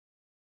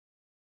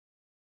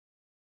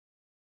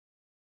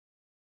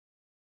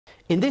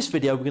In this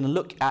video, we're going to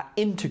look at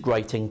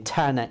integrating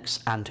tan x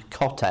and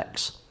cot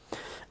x.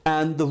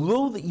 And the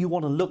rule that you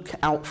want to look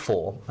out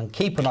for and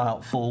keep an eye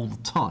out for all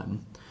the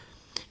time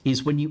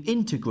is when you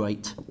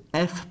integrate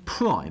f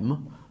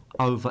prime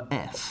over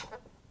f.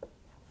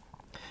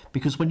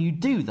 Because when you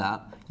do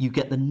that, you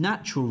get the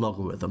natural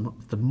logarithm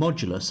of the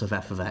modulus of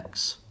f of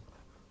x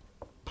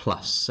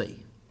plus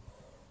c.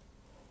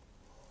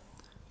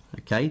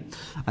 Okay,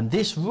 and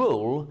this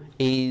rule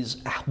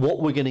is what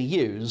we're going to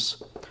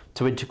use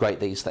to integrate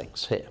these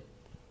things here.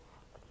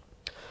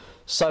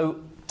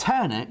 So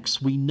tan x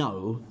we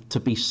know to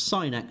be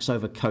sine x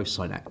over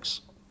cosine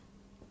x.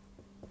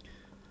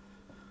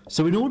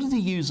 So in order to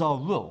use our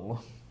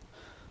rule,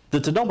 the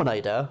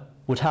denominator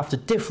would have to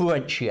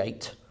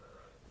differentiate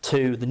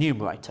to the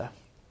numerator.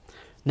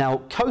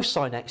 Now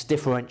cosine x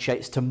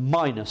differentiates to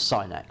minus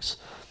sine x,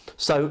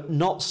 so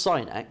not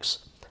sine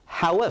x.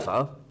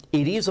 However,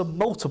 it is a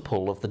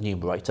multiple of the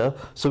numerator,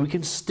 so we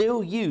can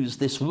still use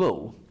this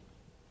rule.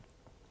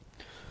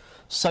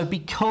 So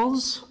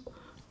because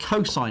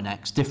cosine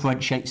x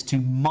differentiates to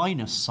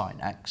minus sine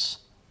x,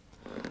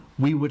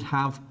 we would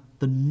have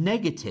the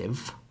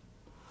negative,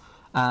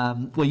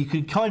 well, you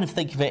could kind of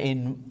think of it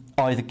in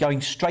either going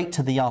straight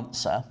to the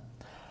answer,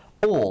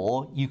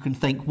 or you can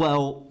think,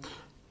 well,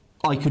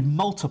 I could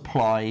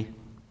multiply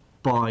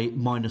by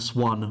minus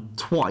 1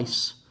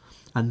 twice,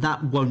 and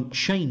that won't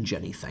change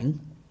anything.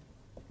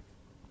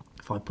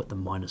 If I put the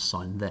minus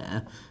sign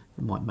there,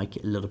 it might make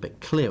it a little bit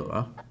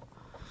clearer.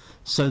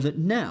 So that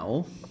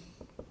now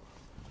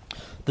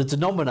the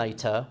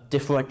denominator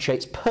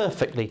differentiates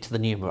perfectly to the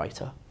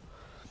numerator.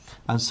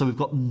 And so we've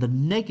got the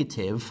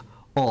negative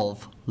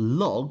of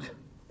log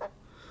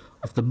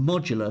of the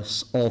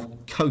modulus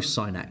of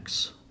cosine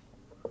x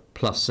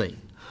plus c.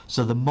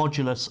 So the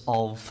modulus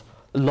of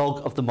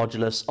log of the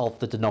modulus of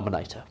the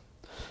denominator.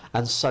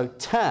 And so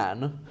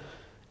tan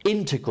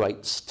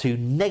integrates to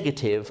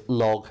negative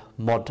log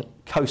mod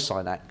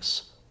cosine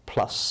x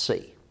plus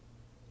c.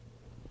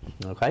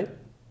 Okay?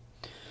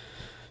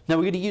 Now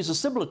we're going to use a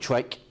similar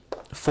trick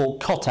for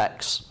cot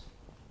x.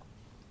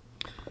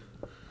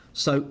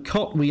 So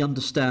cot we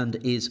understand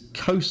is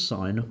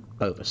cosine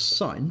over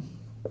sine.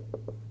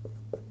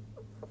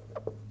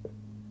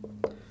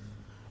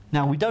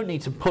 Now we don't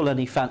need to pull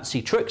any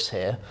fancy tricks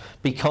here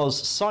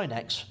because sine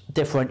x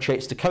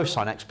differentiates to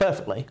cosine x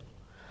perfectly.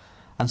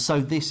 And so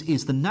this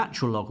is the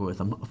natural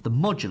logarithm of the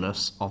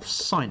modulus of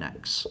sine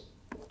x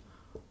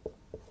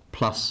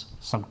plus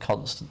some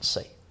constant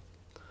c.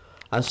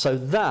 And so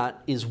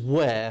that is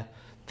where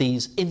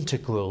these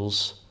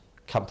integrals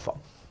come from.